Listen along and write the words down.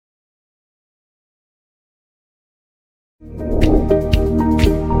Welcome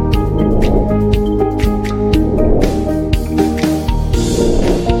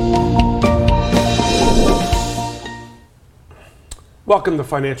to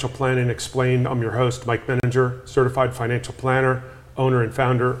Financial Planning Explained. I'm your host, Mike Menninger, certified financial planner, owner and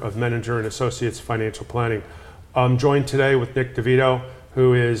founder of Menninger and Associates Financial Planning. I'm joined today with Nick DeVito,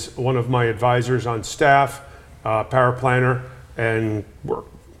 who is one of my advisors on staff, paraplanner, and we're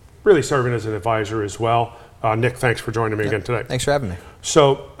really serving as an advisor as well. Nick, thanks for joining me again today. Thanks for having me.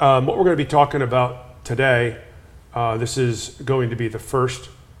 So what we're going to be talking about today, this is going to be the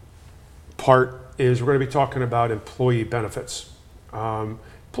first part, is we're going to be talking about employee benefits.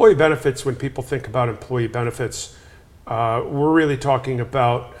 Employee benefits, when people think about employee benefits, we're really talking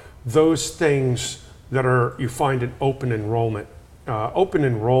about those things that you find in open enrollment. Open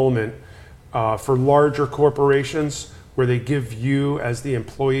enrollment for larger corporations, where they give you as the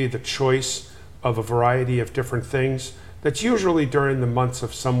employee the choice of a variety of different things. That's usually during the months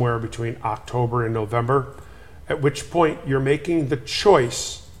of somewhere between October and November, at which point you're making the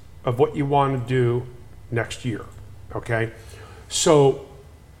choice of what you want to do next year, okay? So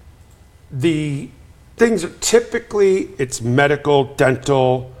the things are typically, it's medical,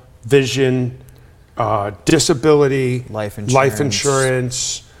 dental, vision, disability, life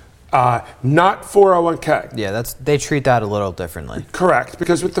insurance, not 401k. Yeah, they treat that a little differently. Correct,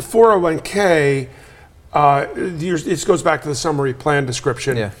 because with the 401k, this goes back to the summary plan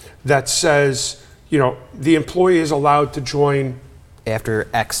description that says, the employee is allowed to join after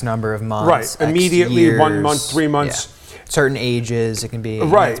X number of months. Right, immediately, years, 1 month, 3 months. Yeah. Certain ages, it can be,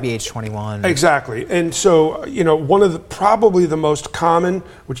 right. It has to be age 21. Exactly. And so, one of probably the most common,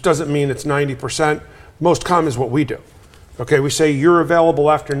 which doesn't mean it's 90%, most common is what we do. Okay, we say you're available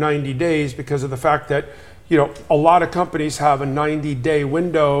after 90 days because of the fact that, a lot of companies have a 90-day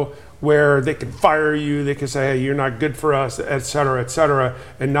window where they can fire you, they can say, hey, you're not good for us, et cetera,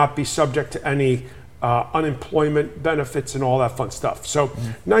 and not be subject to any unemployment benefits and all that fun stuff. So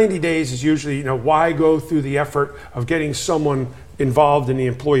 90 days is usually, why go through the effort of getting someone involved in the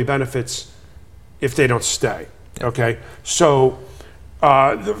employee benefits if they don't stay, okay? So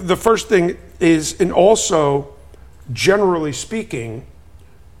the first thing is, and also, generally speaking,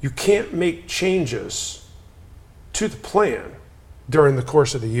 you can't make changes to the plan during the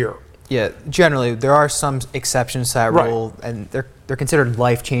course of the year. Yeah, generally, there are some exceptions to that rule, and they're considered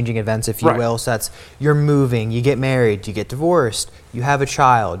life-changing events, if you will. So that's, you're moving, you get married, you get divorced, you have a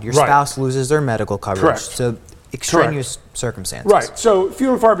child, your spouse loses their medical coverage. Correct. So extraneous circumstances. Right, so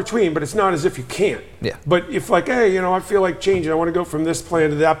few and far between, but it's not as if you can't. Yeah. But if hey, I feel like changing, I want to go from this plan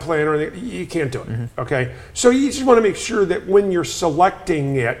to that plan, or you can't do it, okay? So you just want to make sure that when you're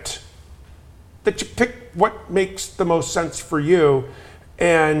selecting it, that you pick what makes the most sense for you.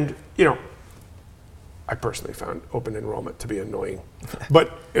 And, I personally found open enrollment to be annoying,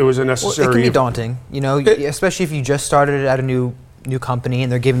 but it was a necessary. Well, it can be daunting, especially if you just started at a new company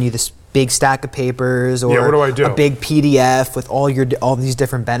and they're giving you this big stack of papers or what do I do? A big PDF with all these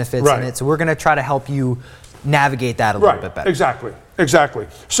different benefits in it. So we're going to try to help you navigate that a little bit better. Exactly.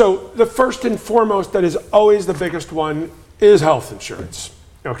 So the first and foremost, that is always the biggest one, is health insurance.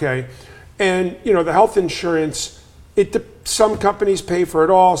 Okay, and the health insurance, some companies pay for it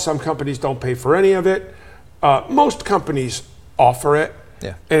all. Some companies don't pay for any of it. Most companies offer it.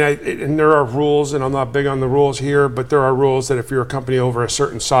 Yeah. And there are rules, and I'm not big on the rules here, but there are rules that if you're a company over a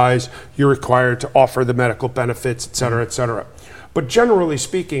certain size, you're required to offer the medical benefits, et cetera, et cetera. But generally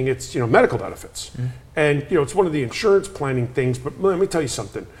speaking, it's medical benefits. And it's one of the insurance planning things, but let me tell you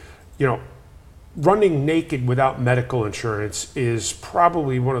something. Running naked without medical insurance is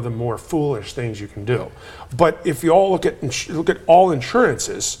probably one of the more foolish things you can do. But if you all look at all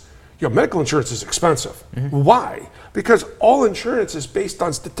insurances, medical insurance is expensive. Why? Because all insurance is based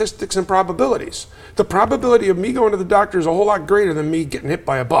on statistics and probabilities. The probability of me going to the doctor is a whole lot greater than me getting hit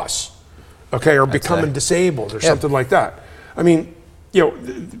by a bus, okay, or becoming disabled or something like that. I mean,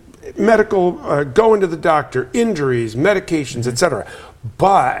 medical, going to the doctor, injuries, medications, etc.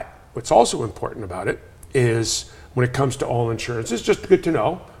 But what's also important about it is when it comes to all insurance, it's just good to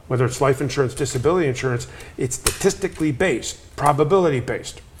know, whether it's life insurance, disability insurance, it's statistically based, probability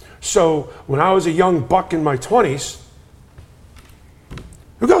based. So when I was a young buck in my 20s,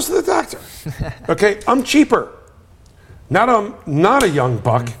 who goes to the doctor? Okay, I'm cheaper. Now I'm not a young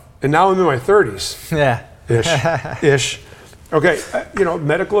buck, and now I'm in my 30s. Yeah. Ish. Okay,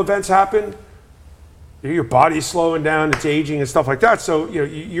 medical events happen. Your body's slowing down, it's aging and stuff like that. So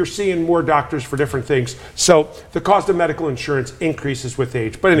you're seeing more doctors for different things. So the cost of medical insurance increases with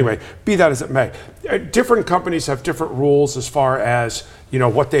age. But anyway, be that as it may, different companies have different rules as far as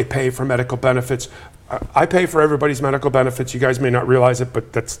what they pay for medical benefits. I pay for everybody's medical benefits. You guys may not realize it,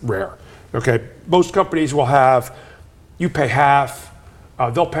 but that's rare. Okay, most companies will have, you pay half,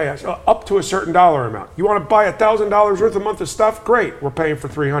 they'll pay us up to a certain dollar amount. You want to buy $1,000 worth a month of stuff? Great, we're paying for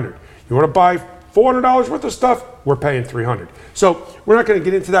 $300. You want to buy $400 worth of stuff? We're paying $300. So we're not going to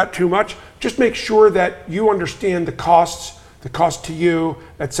get into that too much. Just make sure that you understand the costs, the cost to you,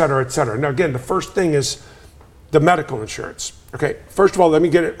 et cetera, et cetera. Now again, the first thing is the medical insurance. Okay, first of all, let me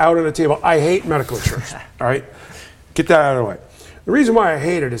get it out on the table. I hate medical insurance, all right? Get that out of the way. The reason why I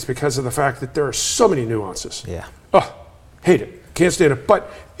hate it is because of the fact that there are so many nuances. Yeah. Oh, hate it. Can't stand it. But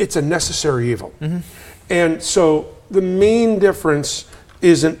it's a necessary evil. And so the main difference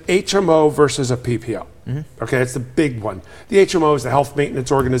is an HMO versus a PPO. Okay, it's the big one. The HMO is the Health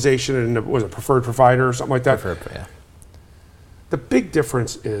Maintenance Organization, and it was a preferred provider or something like that. Yeah. The big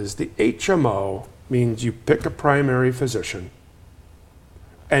difference is the HMO means you pick a primary physician,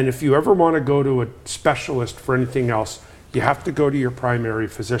 and if you ever want to go to a specialist for anything else, you have to go to your primary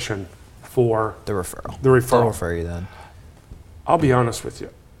physician for the referral. They'll refer you then. I'll be honest with you.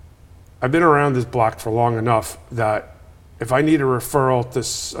 I've been around this block for long enough that if I need a referral to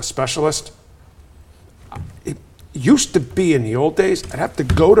a specialist, it used to be in the old days, I'd have to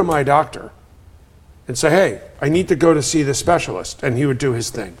go to my doctor and say, hey, I need to go to see the specialist, and he would do his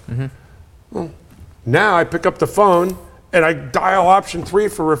thing. Well, now I pick up the phone and I dial option 3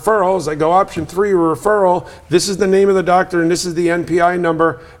 for referrals. I go option 3 referral. This is the name of the doctor and this is the NPI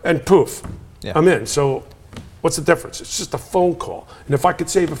number, and poof, I'm in. So what's the difference? It's just a phone call. And if I could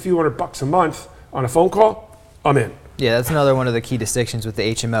save a few $100 a month on a phone call, I'm in. Yeah, that's another one of the key distinctions with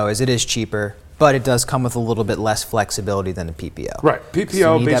the HMO is it is cheaper, but it does come with a little bit less flexibility than a PPO. Right.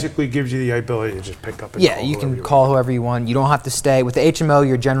 PPO basically gives you the ability to just pick up and call you can call whoever you want. You don't have to stay. With the HMO,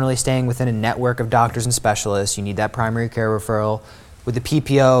 you're generally staying within a network of doctors and specialists. You need that primary care referral. With the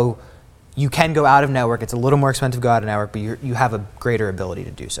PPO, you can go out of network. It's a little more expensive to go out of network, but you have a greater ability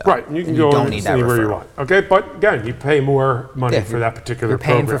to do so. Right. And you can go anywhere you want. Okay. But again, you pay more money for that particular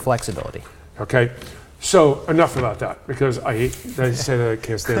program. You're paying for flexibility. Okay. So enough about that, because I say that I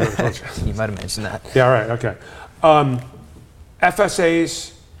can't stand medical insurance. You might have mentioned that. Yeah, all right, okay.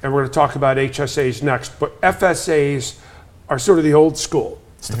 FSAs, and we're going to talk about HSAs next, but FSAs are sort of the old school.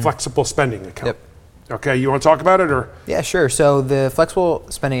 It's the flexible spending account. Okay, you want to talk about it, or? Yeah, sure. So the flexible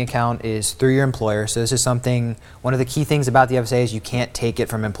spending account is through your employer. So this is something, one of the key things about the FSA is you can't take it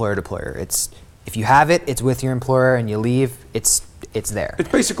from employer to employer. If you have it, it's with your employer, and you leave, it's there. It's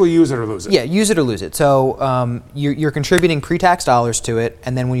basically use it or lose it. Yeah, use it or lose it. So you're contributing pre-tax dollars to it,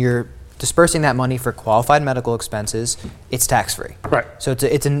 and then when you're dispersing that money for qualified medical expenses, it's tax-free. Right. So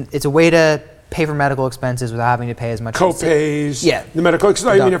it's a way to pay for medical expenses without having to pay as much. Co-pays. Yeah. The medical.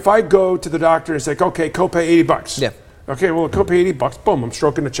 I mean, if I go to the doctor and it's like, okay, co-pay $80. Yeah. Okay, well, co-pay $80. Boom, I'm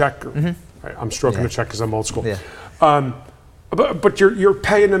stroking the check. Right, I'm stroking the check because I'm old school. Yeah. But you're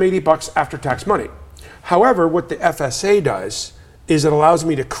paying them $80 after tax money. However, what the FSA does is it allows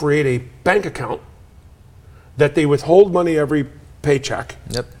me to create a bank account that they withhold money every paycheck.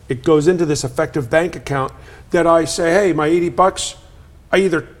 It goes into this effective bank account that I say, hey, my $80, I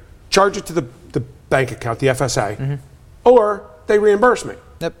either charge it to the bank account, the FSA, or they reimburse me.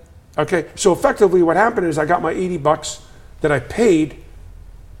 Okay, so effectively what happened is I got my $80 that I paid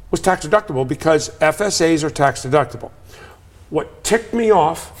was tax deductible because FSAs are tax deductible. What ticked me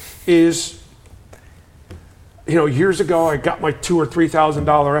off is, years ago I got my $2,000 or $3,000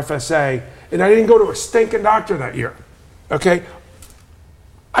 FSA and I didn't go to a stinking doctor that year. Okay,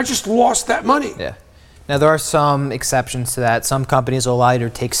 I just lost that money. Yeah. Now there are some exceptions to that. Some companies will allow you to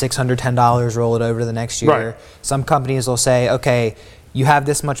take $610, roll it over to the next year. Right. Some companies will say, okay, you have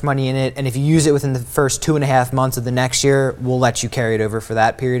this much money in it, and if you use it within the first 2.5 months of the next year, we'll let you carry it over for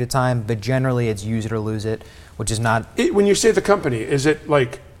that period of time. But generally, it's use it or lose it, which is not. When you say the company, is it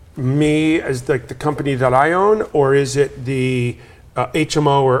like me as like the company that I own, or is it the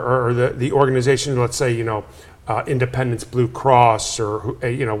HMO or the organization? Let's say Independence Blue Cross or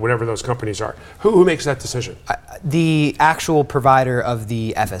whatever those companies are. Who makes that decision? The actual provider of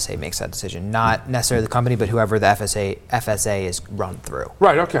the FSA makes that decision, not necessarily the company, but whoever the FSA is run through.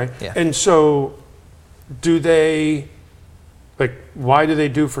 Right. Okay. Yeah. And so, do they why do they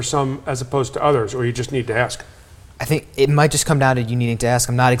do for some as opposed to others, or you just need to ask? I think it might just come down to you needing to ask.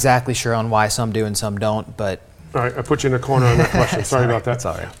 I'm not exactly sure on why some do and some don't, but. All right, I put you in a corner on that question. Sorry about that. That's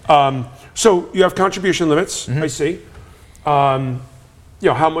all right. So you have contribution limits, I see.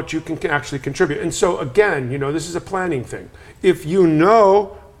 How much you can actually contribute. And so again, this is a planning thing. If you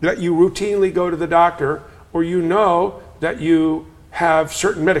know that you routinely go to the doctor, or that you have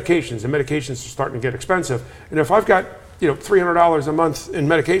certain medications, and medications are starting to get expensive, and if I've got $300 a month in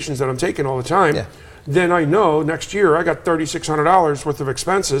medications that I'm taking all the time, then I know next year I got $3,600 worth of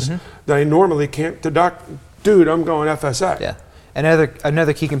expenses that I normally can't deduct. Dude, I'm going FSA. Yeah.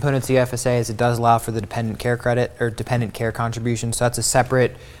 Another key component to the FSA is it does allow for the dependent care credit or dependent care contribution. So that's a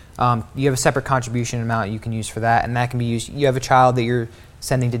separate, you have a separate contribution amount you can use for that, and that can be used. You have a child that you're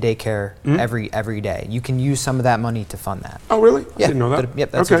sending to daycare every day. You can use some of that money to fund that. Oh, really? Yeah. I didn't know that.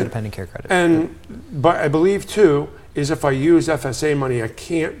 Yep, that's the dependent care credit. But I believe too is if I use FSA money, I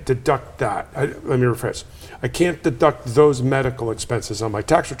can't deduct that. Let me rephrase. I can't deduct those medical expenses on my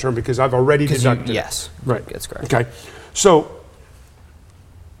tax return because I've already deducted. Yes. Right. That's correct. Okay. So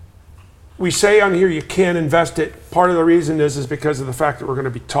we say on here you can't invest it. Part of the reason is because of the fact that we're going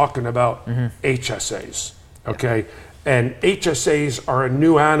to be talking about HSAs. Okay. And HSAs are a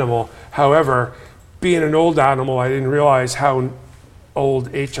new animal. However, being an old animal, I didn't realize how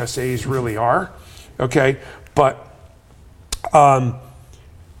old HSAs really are. Okay. But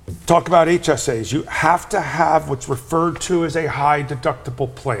talk about HSAs. You have to have what's referred to as a high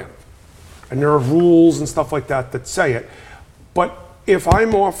deductible plan. And there are rules and stuff like that that say it. But if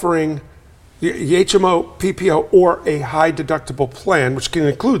I'm offering the HMO, PPO, or a high deductible plan, which can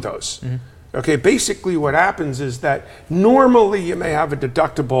include those, okay, basically what happens is that normally you may have a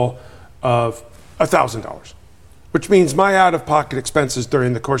deductible of $1,000, which means my out-of-pocket expenses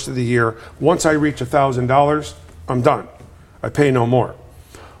during the course of the year, once I reach $1,000, I'm done. I pay no more.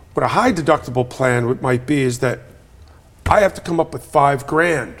 What a high deductible plan might be is that I have to come up with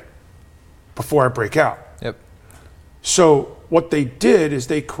 $5,000 before I break out. Yep. So what they did is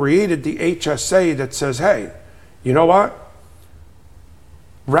they created the HSA that says, hey, you know what?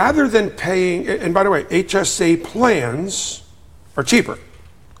 Rather than paying, and by the way, HSA plans are cheaper.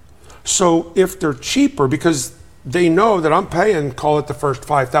 So if they're cheaper, because they know that I'm paying, call it the first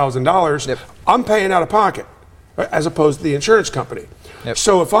 $5,000, I'm paying out of pocket, as opposed to the insurance company.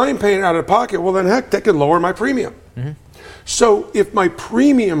 So if I'm paying out of pocket, well then heck, they could lower my premium. So if my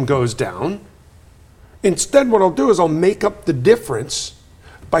premium goes down, instead what I'll do is I'll make up the difference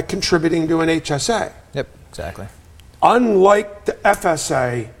by contributing to an HSA. Yep, exactly. Unlike the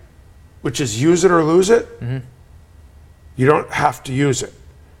FSA, which is use it or lose it, you don't have to use it.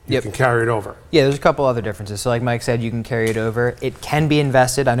 You can carry it over. Yeah, there's a couple other differences. So like Mike said, you can carry it over. It can be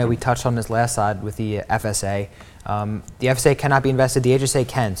invested. I know we touched on this last slide with the FSA. The FSA cannot be invested. The HSA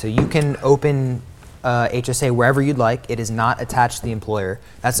can. So you can open HSA wherever you'd like. It is not attached to the employer.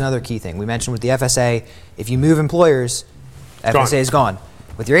 That's another key thing. We mentioned with the FSA, if you move employers, FSA is gone.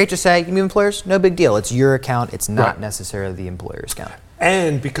 With your HSA, you move employers, no big deal. It's your account. It's not necessarily the employer's account.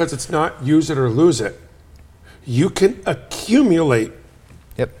 And because it's not use it or lose it, you can accumulate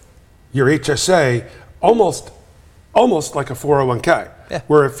your HSA almost like a 401k,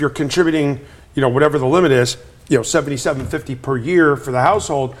 where if you're contributing, whatever the limit is, $77.50 per year for the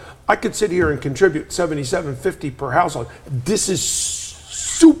household, I could sit here and contribute $77.50 per household. This is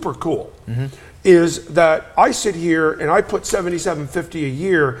super cool. Is that I sit here and I put $77.50 a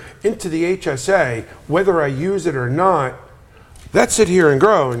year into the HSA, whether I use it or not. That sit here and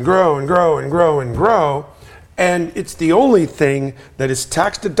grow and grow and grow and grow and grow. And it's the only thing that is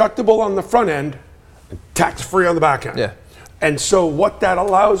tax deductible on the front end and tax free on the back end. And so what that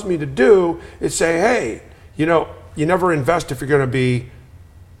allows me to do is say, hey, you never invest if you're going to be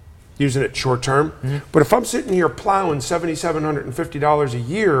using it short term. But if I'm sitting here plowing $7,750 a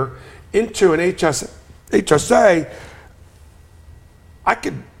year into an HSA, I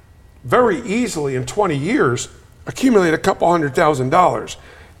could very easily in 20 years accumulate a couple $100,000.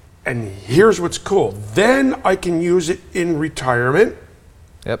 And here's what's cool. Then I can use it in retirement.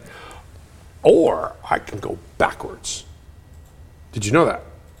 Or I can go backwards. Did you know that?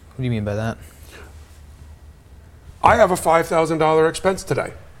 What do you mean by that? I have a $5,000 expense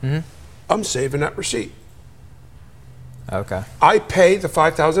today. I'm saving that receipt. Okay. I pay the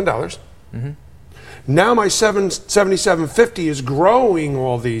 $5,000. Now my $77.50 is growing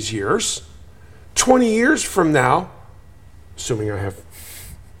all these years. 20 years from now, assuming I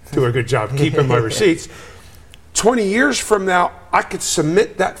do a good job keeping my receipts, 20 years from now, I could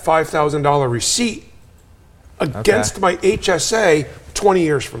submit that $5,000 receipt against my HSA 20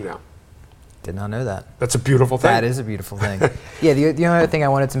 years from now. Did not know that. That's a beautiful thing. That is a beautiful thing. The only other thing I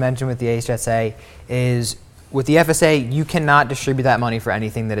wanted to mention with the HSA is with the FSA, you cannot distribute that money for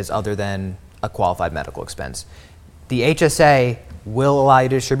anything that is other than a qualified medical expense. The HSA will allow you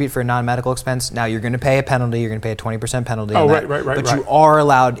to distribute for a non-medical expense. Now, you're going to pay a penalty. You're going to pay a 20% penalty. But you are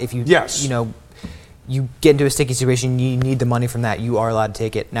allowed, if you, you get into a sticky situation, you need the money from that, you are allowed to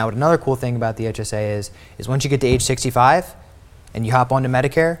take it. Now, another cool thing about the HSA is once you get to age 65 and you hop onto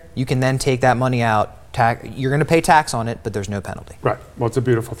Medicare, you can then take that money out You're going to pay tax on it, but there's no penalty. Right. Well, it's a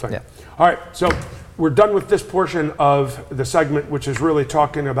beautiful thing. Yeah. All right. So we're done with this portion of the segment, which is really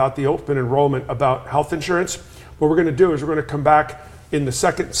talking about the open enrollment about health insurance. What we're going to do is we're going to come back in the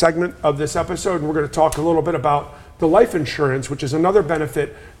second segment of this episode, and we're going to talk a little bit about the life insurance, which is another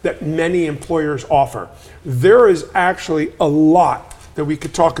benefit that many employers offer. There is actually a lot that we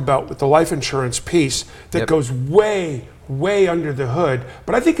could talk about with the life insurance piece that goes way under the hood.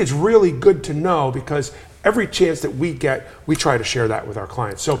 But I think it's really good to know, because every chance that we get, we try to share that with our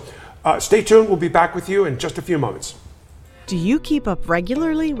clients. So stay tuned. We'll be back with you in just a few moments. Do you keep up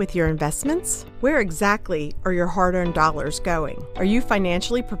regularly with your investments? Where exactly are your hard-earned dollars going? Are you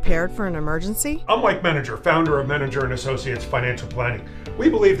financially prepared for an emergency? I'm Mike Menninger, founder of Menninger & Associates Financial Planning. We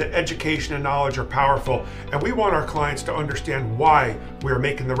believe that education and knowledge are powerful, and we want our clients to understand why we are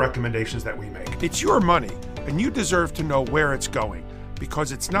making the recommendations that we make. It's your money, and you deserve to know where it's going,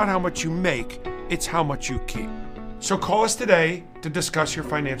 because it's not how much you make, it's how much you keep. So call us today to discuss your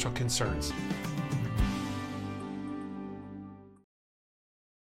financial concerns.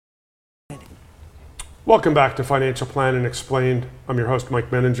 Welcome back to Financial Planning Explained. I'm your host, Mike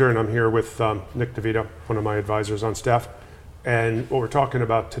Menninger, and I'm here with Nick DeVito, one of my advisors on staff. And what we're talking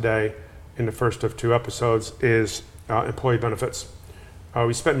about today in the first of two episodes is employee benefits.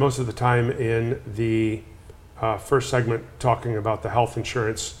 We spent most of the time in the first segment talking about the health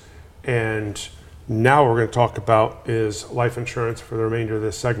insurance, and now what we're going to talk about is life insurance for the remainder of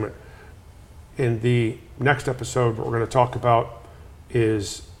this segment. In the next episode, what we're going to talk about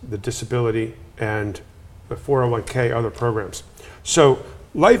is the disability and the 401k, other programs. So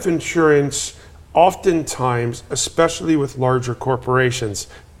life insurance, oftentimes, especially with larger corporations,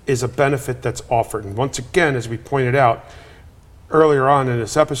 is a benefit that's offered. And once again, as we pointed out earlier on in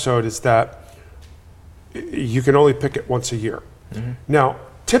this episode, is that you can only pick it once a year. Mm-hmm. Now,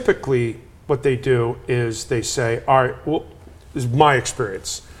 typically what they do is they say, all right, well, this is my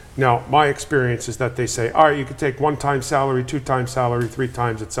experience. Now, my experience is that they say, all right, you can take 1 time salary, 2 times salary, 3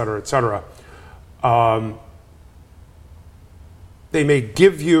 times, et cetera, et cetera. They may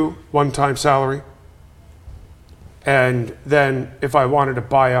give you 1 time salary, and then if I wanted to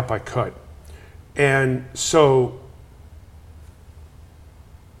buy up, I could. And so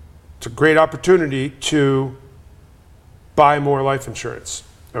it's a great opportunity to buy more life insurance,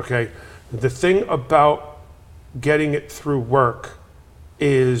 okay? The thing about getting it through work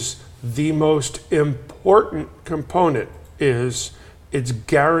is the most important component is it's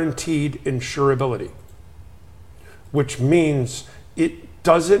guaranteed insurability, which means it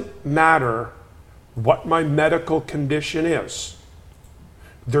doesn't matter what my medical condition is.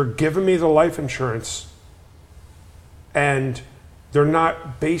 They're giving me the life insurance, and they're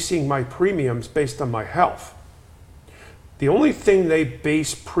not basing my premiums based on my health. The only thing they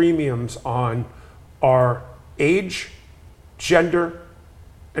base premiums on are age, gender,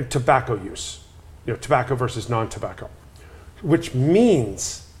 and tobacco use. Tobacco versus non-tobacco. Which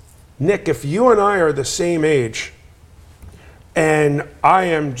means, Nick, if you and I are the same age, and I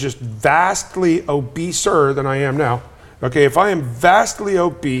am just vastly obeser than I am now, okay, if I am vastly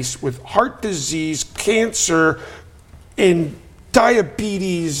obese with heart disease, cancer, and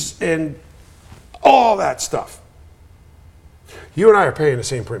diabetes, and all that stuff, you and I are paying the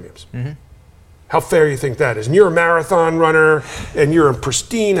same premiums. Mm-hmm. How fair you think that is? And you're a marathon runner, and you're in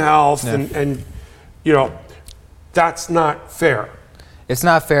pristine health, and that's not fair. It's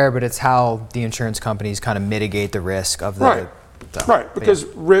not fair, but it's how the insurance companies kind of mitigate the risk of the... Right, because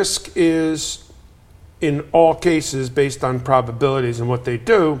risk is, in all cases, based on probabilities, and what they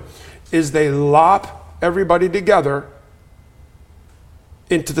do is they lop everybody together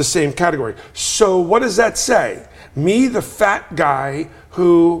into the same category. So what does that say? Me, the fat guy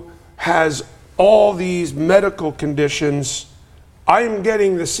who has all these medical conditions, I'm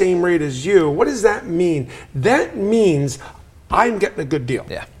getting the same rate as you. What does that mean? That means I'm getting a good deal.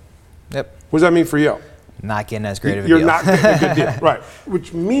 Yeah. Yep. What does that mean for you? Not getting as great of a deal. You're not getting a good deal. Right.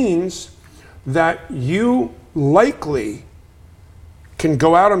 Which means that you likely can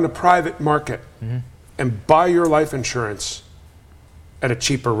go out on the private market and buy your life insurance at a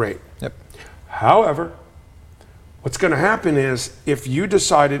cheaper rate. Yep. However, what's going to happen is if you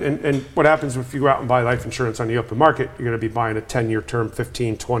decided, and what happens if you go out and buy life insurance on the open market, you're going to be buying a 10-year term,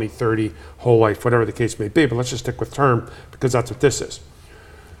 15, 20, 30, whole life, whatever the case may be. But let's just stick with term because that's what this is.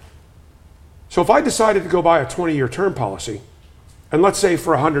 So if I decided to go buy a 20-year term policy, and let's say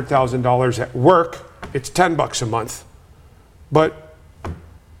for $100,000 at work, it's $10 a month, but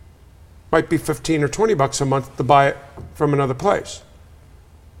might be 15 or 20 bucks a month to buy it from another place.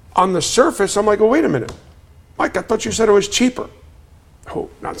 On the surface, I'm like, well, wait a minute. Mike, I thought you said it was cheaper. Oh,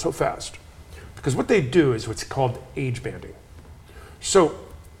 not so fast. Because what they do is what's called age banding. So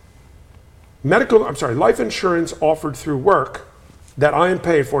life insurance offered through work that I am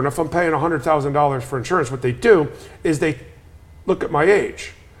paid for, and if I'm paying $100,000 for insurance, what they do is they look at my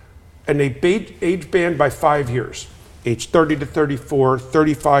age, and they age band by 5 years. Age 30 to 34,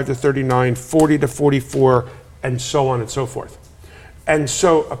 35 to 39, 40 to 44, and so on and so forth. And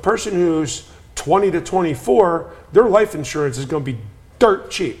so a person who's 20 to 24, their life insurance is going to be dirt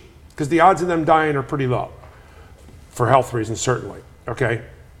cheap because the odds of them dying are pretty low. For health reasons, certainly, okay?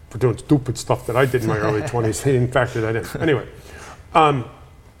 For doing stupid stuff that I did in my early 20s, they didn't factor that in. Anyway,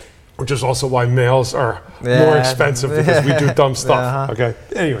 which is also why males are more expensive because we do dumb stuff, okay?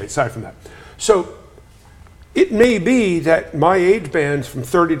 Anyway, aside from that. So it may be that my age band from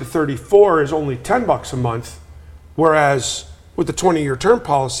 30 to 34 is only $10 a month, whereas with the 20-year term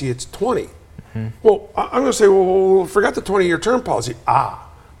policy, it's 20. Well, I'm going to say, well, forget the 20-year term policy.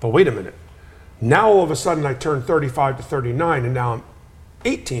 But wait a minute. Now all of a sudden I turn 35 to 39, and now I'm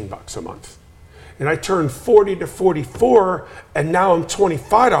 $18 a month. And I turn 40 to 44, and now I'm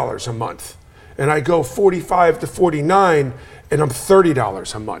 $25 a month. And I go 45 to 49, and I'm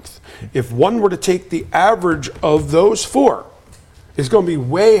 $30 a month. If one were to take the average of those four, it's going to be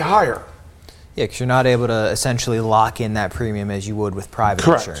way higher. Yeah, because you're not able to essentially lock in that premium as you would with private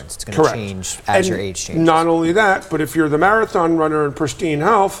insurance. It's going to change as your age changes. Not only that, but if you're the marathon runner in pristine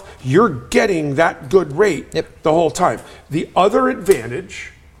health, you're getting that good rate the whole time. The other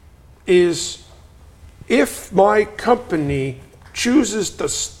advantage is if my company chooses to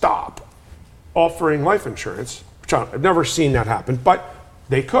stop offering life insurance, which I've never seen that happen, but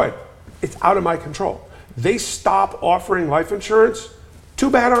they could. It's out of my control. They stop offering life insurance, too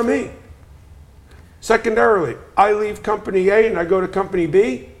bad on me. Secondarily, I leave company A and I go to company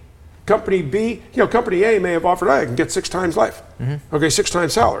B. Company B, company A may have offered, I can get 6 times life. Okay, 6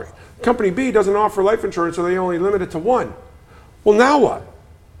 times salary. Company B doesn't offer life insurance, so they only limit it to 1. Well, now what?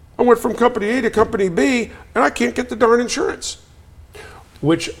 I went from company A to company B and I can't get the darn insurance.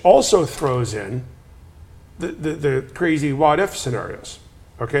 Which also throws in the crazy what if scenarios.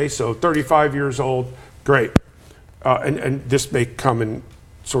 Okay, so 35 years old, great. And this may come in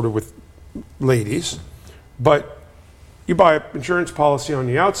sort of with ladies, but you buy an insurance policy on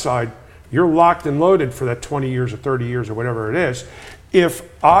the outside, you're locked and loaded for that 20 years or 30 years or whatever it is. If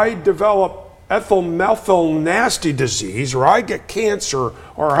I develop ethyl nasty disease, or I get cancer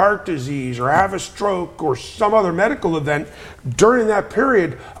or heart disease or have a stroke or some other medical event during that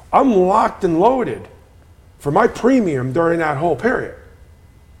period, I'm locked and loaded for my premium during that whole period.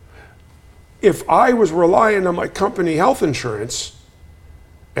 If I was relying on my company health insurance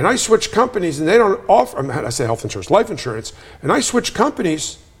and I switch companies and they don't offer, I say health insurance, life insurance, and I switch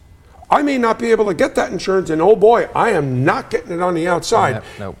companies, I may not be able to get that insurance, and oh boy, I am not getting it on the outside.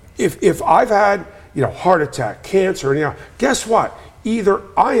 Nope. If I've had, heart attack, cancer, guess what? Either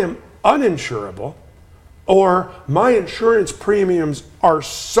I am uninsurable or my insurance premiums are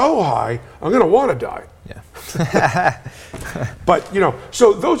so high, I'm going to want to die. Yeah. But,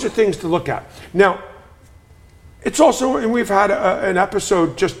 so those are things to look at. Now, it's also, and we've had an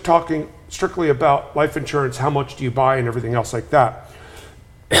episode just talking strictly about life insurance, how much do you buy and everything else like that.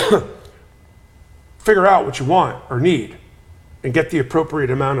 Figure out what you want or need and get the appropriate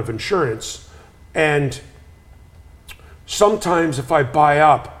amount of insurance. And sometimes if I buy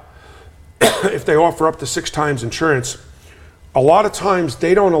up, if they offer up to 6 times insurance, a lot of times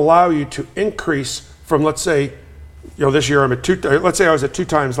they don't allow you to increase from, let's say, this year I'm at 2, let's say I was at 2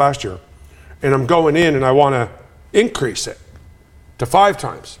 times last year, and I'm going in and I want to increase it to 5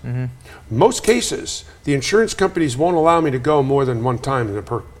 times. Most cases, the insurance companies won't allow me to go more than 1 time in a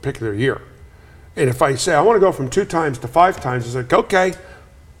particular year. And if I say I want to go from 2 times to 5 times, it's like, okay,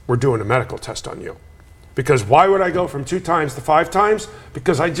 we're doing a medical test on you. Because why would I go from 2 times to 5 times?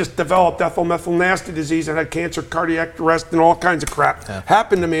 Because I just developed ethyl nasty disease and had cancer, cardiac arrest, and all kinds of crap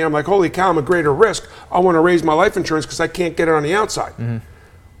happened to me. I'm like, holy cow, I'm a greater risk. I want to raise my life insurance because I can't get it on the outside.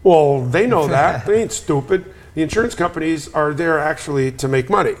 Well, they know that. They ain't stupid. The insurance companies are there actually to make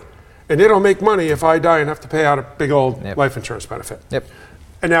money. And they don't make money if I die and have to pay out a big old life insurance benefit.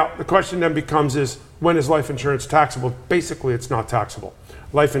 And now the question then becomes is, when is life insurance taxable? Basically, it's not taxable.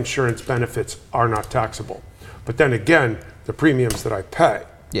 Life insurance benefits are not taxable. But then again, the premiums that I pay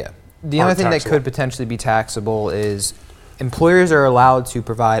The only thing that could potentially be taxable is employers are allowed to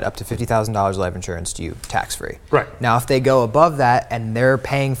provide up to $50,000 life insurance to you tax-free. Right. Now, if they go above that and they're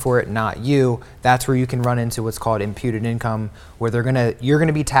paying for it, not you, that's where you can run into what's called imputed income, where you're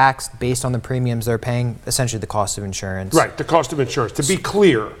gonna be taxed based on the premiums they're paying, essentially the cost of insurance. Right, the cost of insurance. To be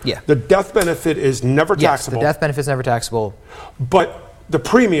clear, the death benefit is never taxable. Yes, the death benefit is never taxable. But the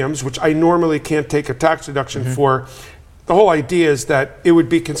premiums, which I normally can't take a tax deduction for, the whole idea is that it would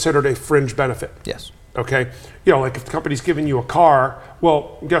be considered a fringe benefit. Yes. Okay? You know, like if the company's giving you a car,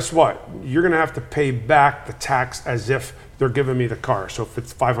 well, guess what? You're going to have to pay back the tax as if they're giving me the car. So if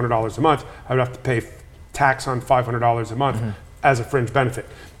it's $500 a month, I would have to pay tax on $500 a month as a fringe benefit.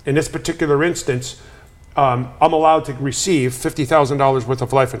 In this particular instance, I'm allowed to receive $50,000 worth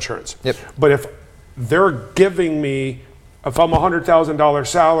of life insurance. Yep. But if they're giving me, if I'm a $100,000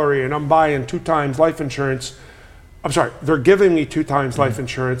 salary and I'm buying 2 times life insurance, they're giving me 2 times life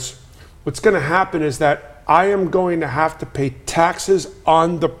insurance, what's going to happen is that I am going to have to pay taxes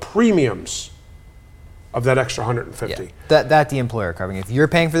on the premiums of that extra $150. Yeah. That the employer covering. If you're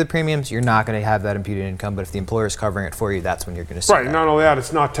paying for the premiums, you're not going to have that imputed income. But if the employer is covering it for you, that's when you're going to see Right. that. Not only that,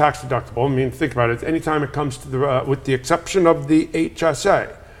 it's not tax deductible. I mean, think about it. Anytime it comes to the, with the exception of the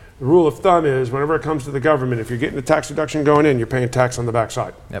HSA, the rule of thumb is whenever it comes to the government, if you're getting the tax deduction going in, you're paying tax on the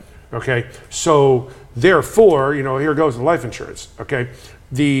backside. Yep. Okay. So therefore, you know, here goes the life insurance. Okay.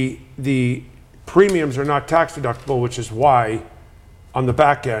 The premiums are not tax deductible, which is why on the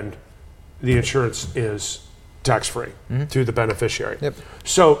back end, the insurance is tax-free to the beneficiary. Yep.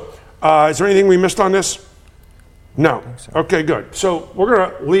 So is there anything we missed on this? No. So. Okay, good. So we're going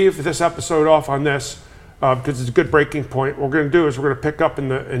to leave this episode off on this because it's a good breaking point. What we're going to do is we're going to pick up in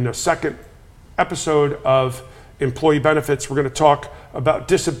the second episode of employee benefits. We're going to talk about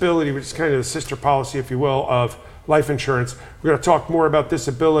disability, which is kind of the sister policy, if you will, of life insurance. We're going to talk more about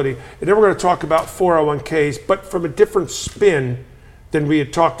disability. And then we're going to talk about 401ks, but from a different spin than we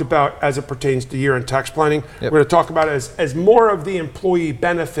had talked about as it pertains to year-end tax planning. Yep. We're going to talk about it as more of the employee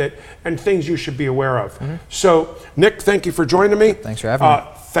benefit and things you should be aware of. So, Nick, thank you for joining me. Thanks for having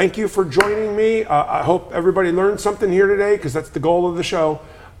me. Thank you for joining me. I hope everybody learned something here today because that's the goal of the show.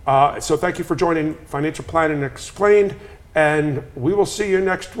 So thank you for joining Financial Planning Explained, and we will see you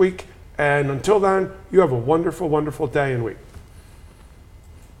next week. And until then, you have a wonderful, wonderful day and week.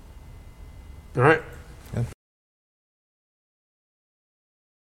 All right.